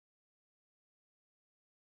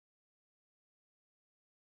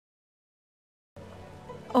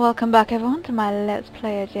Welcome back everyone to my Let's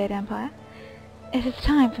Play Jade Empire. It is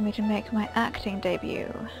time for me to make my acting debut.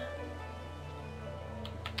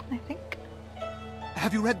 I think.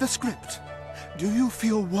 Have you read the script? Do you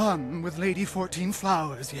feel one with Lady 14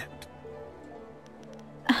 Flowers yet?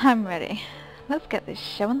 I'm ready. Let's get this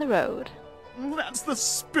show on the road. That's the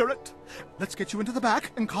spirit! Let's get you into the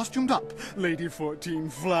back and costumed up, Lady 14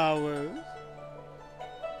 Flowers.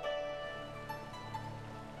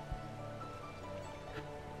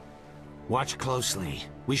 Watch closely.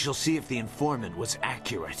 We shall see if the informant was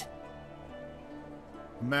accurate.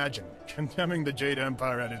 Imagine condemning the Jade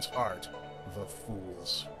Empire at its heart. The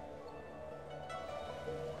fools.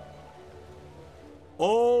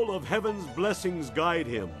 All of heaven's blessings guide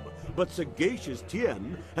him, but sagacious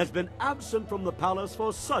Tien has been absent from the palace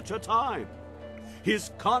for such a time.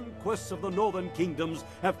 His conquests of the northern kingdoms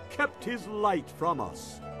have kept his light from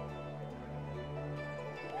us.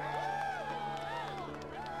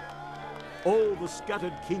 All the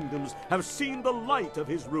scattered kingdoms have seen the light of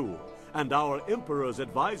his rule, and our emperor's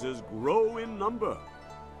advisors grow in number.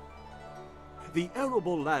 The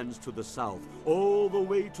arable lands to the south, all the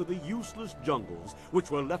way to the useless jungles, which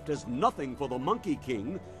were left as nothing for the Monkey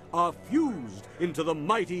King, are fused into the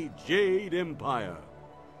mighty Jade Empire.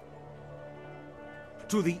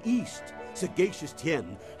 To the east, sagacious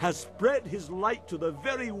Tien has spread his light to the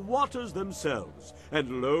very waters themselves,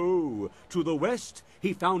 and lo, to the west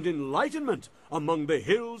he found enlightenment among the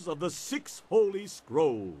hills of the 6 holy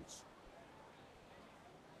scrolls.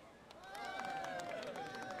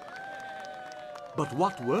 But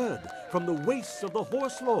what word from the wastes of the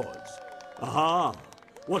horse lords? Aha!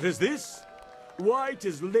 What is this? Why,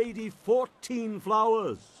 'tis Lady 14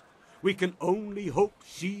 Flowers. We can only hope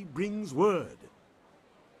she brings word.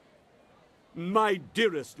 My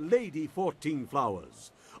dearest Lady 14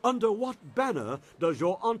 Flowers, under what banner does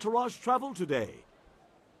your entourage travel today?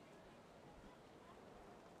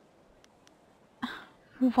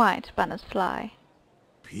 White banners fly.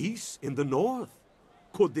 Peace in the north?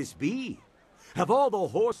 Could this be? Have all the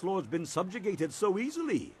horse lords been subjugated so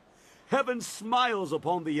easily? Heaven smiles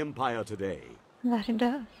upon the Empire today. That it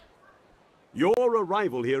does. Your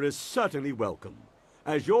arrival here is certainly welcome,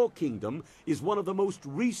 as your kingdom is one of the most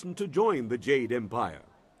recent to join the Jade Empire.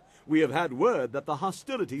 We have had word that the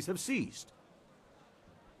hostilities have ceased.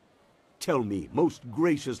 Tell me, most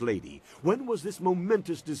gracious lady, when was this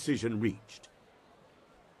momentous decision reached?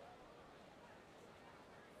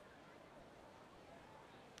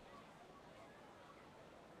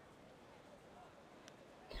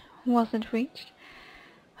 Wasn't reached?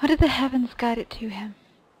 Or did the heavens guide it to him?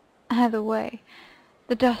 Either way,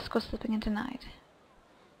 the dusk was slipping into night.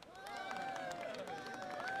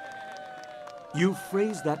 You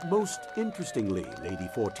phrased that most interestingly, Lady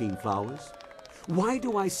 14 Flowers. Why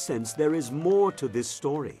do I sense there is more to this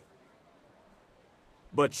story?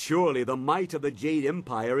 But surely the might of the Jade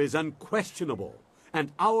Empire is unquestionable,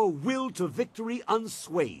 and our will to victory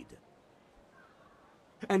unswayed.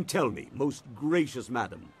 And tell me, most gracious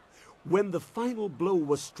madam, when the final blow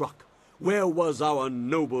was struck, where was our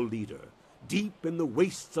noble leader? Deep in the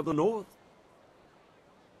wastes of the north?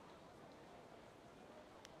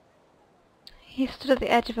 He stood at the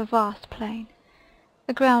edge of a vast plain,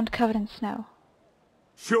 the ground covered in snow.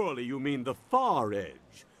 Surely you mean the far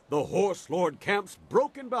edge, the horse lord camps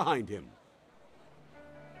broken behind him.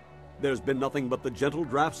 There's been nothing but the gentle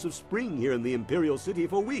drafts of spring here in the Imperial City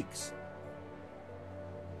for weeks.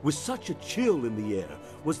 With such a chill in the air,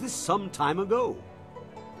 was this some time ago?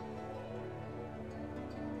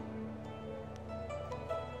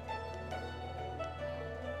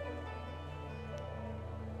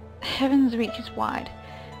 Heaven's reach is wide.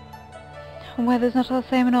 Weather's not the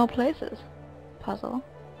same in all places. Puzzle.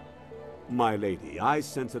 My lady, I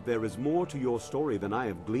sense that there is more to your story than I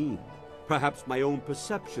have gleaned. Perhaps my own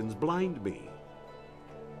perceptions blind me.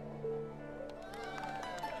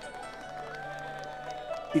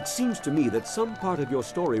 It seems to me that some part of your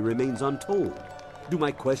story remains untold. Do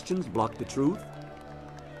my questions block the truth?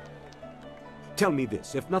 Tell me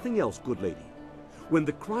this, if nothing else, good lady. When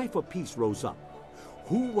the cry for peace rose up,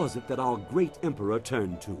 who was it that our great emperor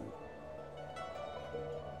turned to?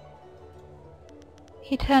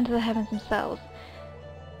 He turned to the heavens themselves,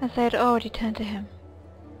 as they had already turned to him.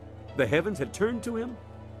 The heavens had turned to him?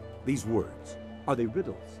 These words, are they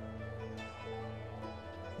riddles?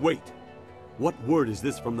 Wait. What word is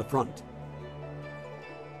this from the front?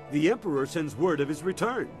 The Emperor sends word of his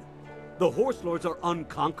return. The horse lords are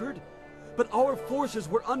unconquered, but our forces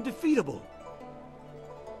were undefeatable.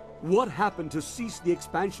 What happened to cease the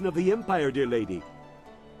expansion of the Empire, dear lady?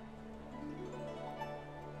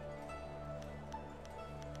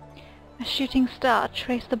 A shooting star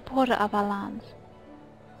traced the border of our lands.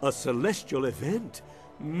 A celestial event,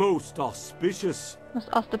 most auspicious. Most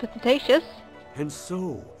ostentatious. And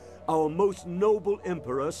so, our most noble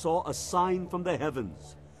emperor saw a sign from the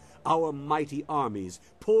heavens. Our mighty armies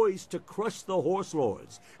poised to crush the horse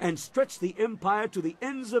lords and stretch the empire to the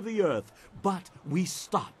ends of the earth, but we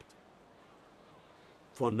stopped.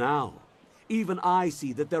 For now, even I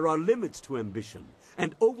see that there are limits to ambition,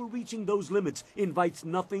 and overreaching those limits invites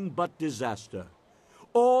nothing but disaster.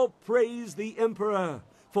 All praise the emperor,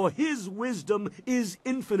 for his wisdom is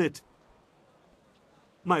infinite.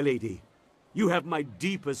 My lady, you have my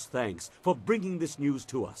deepest thanks for bringing this news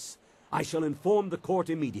to us. I shall inform the court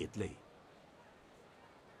immediately.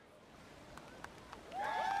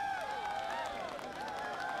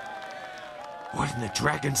 What in the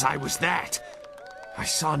dragon's eye was that? I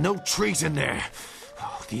saw no treason there.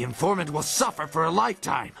 Oh, the informant will suffer for a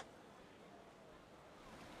lifetime.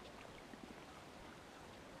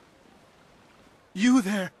 You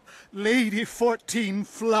there, Lady 14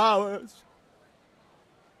 Flowers.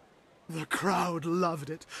 The crowd loved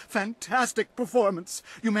it. Fantastic performance.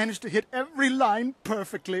 You managed to hit every line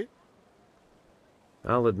perfectly.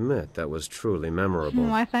 I'll admit that was truly memorable.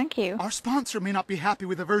 Why, thank you. Our sponsor may not be happy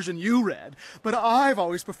with the version you read, but I've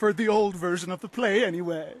always preferred the old version of the play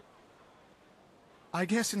anyway. I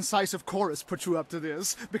guess Incisive Chorus put you up to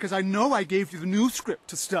this, because I know I gave you the new script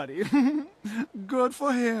to study. Good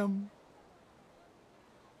for him.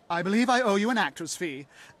 I believe I owe you an actor's fee.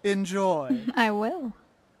 Enjoy. I will.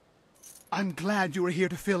 I'm glad you were here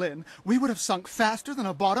to fill in. We would have sunk faster than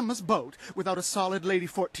a bottomless boat without a solid Lady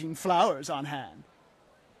 14 Flowers on hand.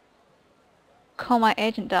 Call my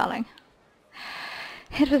agent, darling.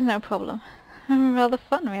 It was no problem. Rather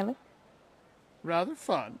fun, really. Rather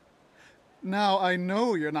fun. Now I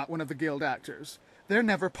know you're not one of the guild actors. They're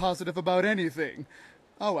never positive about anything.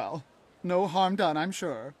 Oh well, no harm done, I'm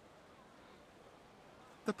sure.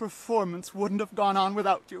 The performance wouldn't have gone on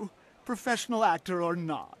without you, professional actor or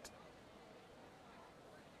not.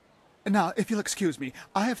 Now, if you'll excuse me,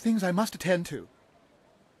 I have things I must attend to.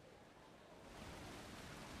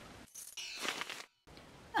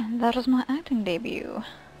 And that was my acting debut.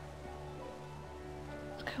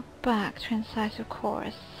 Let's go back to Incisive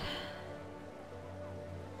Chorus.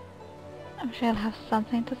 I'm sure I'll have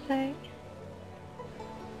something to say.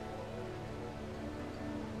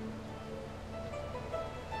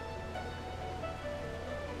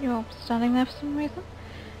 You're standing there for some reason?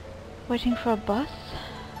 Waiting for a bus?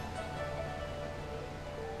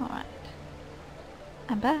 Alright.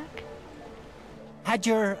 I'm back. Had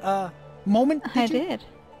your, moment? I did.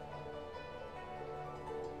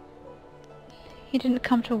 You didn't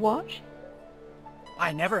come to watch?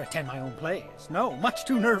 I never attend my own plays. No, much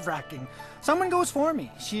too nerve-wracking. Someone goes for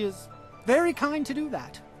me. She is very kind to do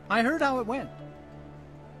that. I heard how it went.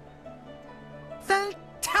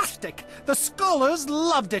 Fantastic! The scholars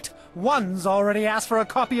loved it. One's already asked for a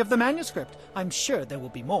copy of the manuscript. I'm sure there will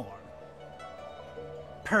be more.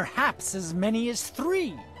 Perhaps as many as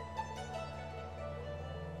 3.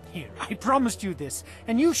 Here, I promised you this,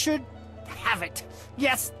 and you should have it.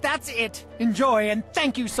 Yes, that's it. Enjoy, and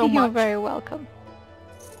thank you so much. You're very welcome.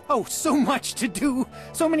 Oh, so much to do.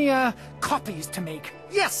 So many, copies to make.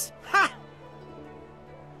 Yes! Ha!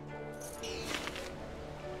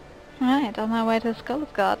 Right, on my way to the Scholar's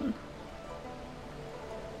Garden.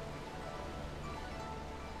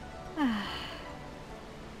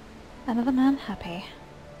 Another man happy.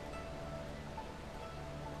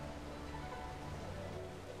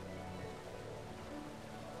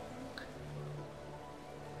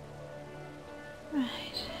 Right.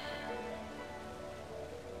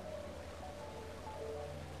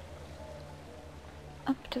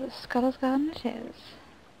 Up to the Scholar's Garden it is.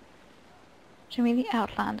 Jimmy the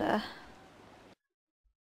Outlander.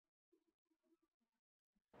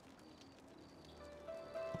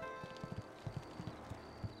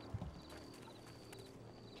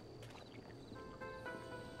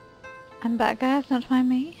 I'm back, guys, don't mind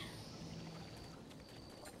me.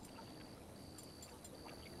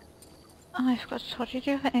 Oh, I forgot to tell you,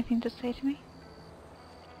 do you have anything to say to me?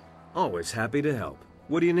 Always happy to help.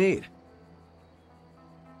 What do you need?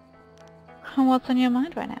 What's on your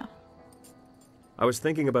mind right now? I was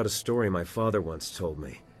thinking about a story my father once told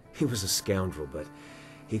me. He was a scoundrel, but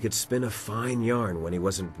he could spin a fine yarn when he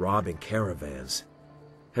wasn't robbing caravans.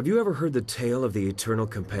 Have you ever heard the tale of the Eternal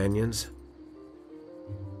Companions?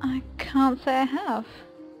 I can't say I have.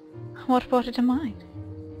 What brought it to mind?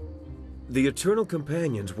 The Eternal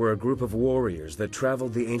Companions were a group of warriors that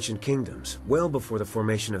traveled the ancient kingdoms, well before the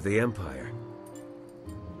formation of the Empire.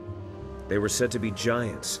 They were said to be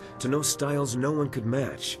giants, to know styles no one could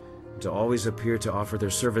match. to always appear to offer their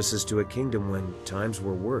services to a kingdom when times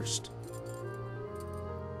were worst.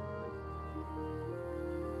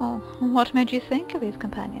 Well, what made you think of these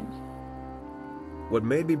companions? What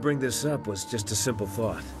made me bring this up was just a simple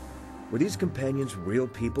thought. Were these companions real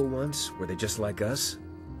people once? Were they just like us?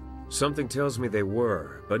 Something tells me they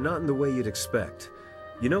were, but not in the way you'd expect.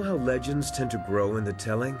 You know how legends tend to grow in the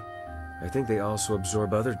telling? I think they also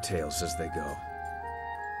absorb other tales as they go.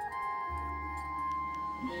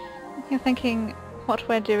 You're thinking what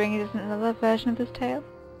we're doing isn't another version of this tale?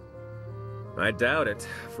 I doubt it.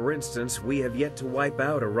 For instance, we have yet to wipe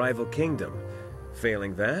out a rival kingdom.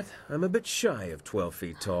 Failing that, I'm a bit shy of 12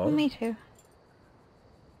 feet tall. Me too.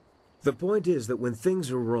 The point is that when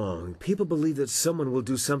things are wrong, people believe that someone will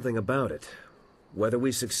do something about it. Whether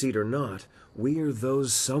we succeed or not, we are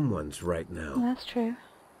those someones right now. That's true.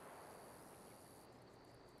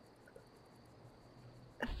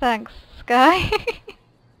 Thanks, Sky.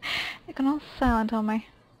 You've gone all silent on me.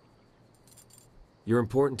 You're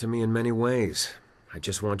important to me in many ways. I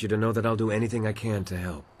just want you to know that I'll do anything I can to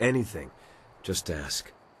help. Anything. Just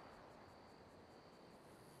ask.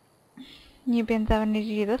 You've been there and needed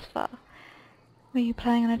you this far. Were you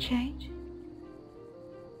planning on a change?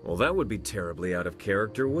 Well, that would be terribly out of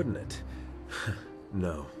character, wouldn't it?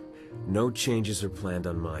 No. No changes are planned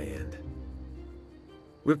on my end.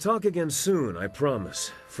 We'll talk again soon, I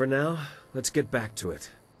promise. For now, let's get back to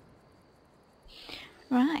it.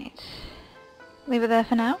 Right. Leave it there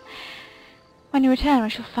for now. When you return, we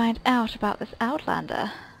shall find out about this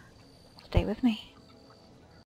Outlander. Stay with me.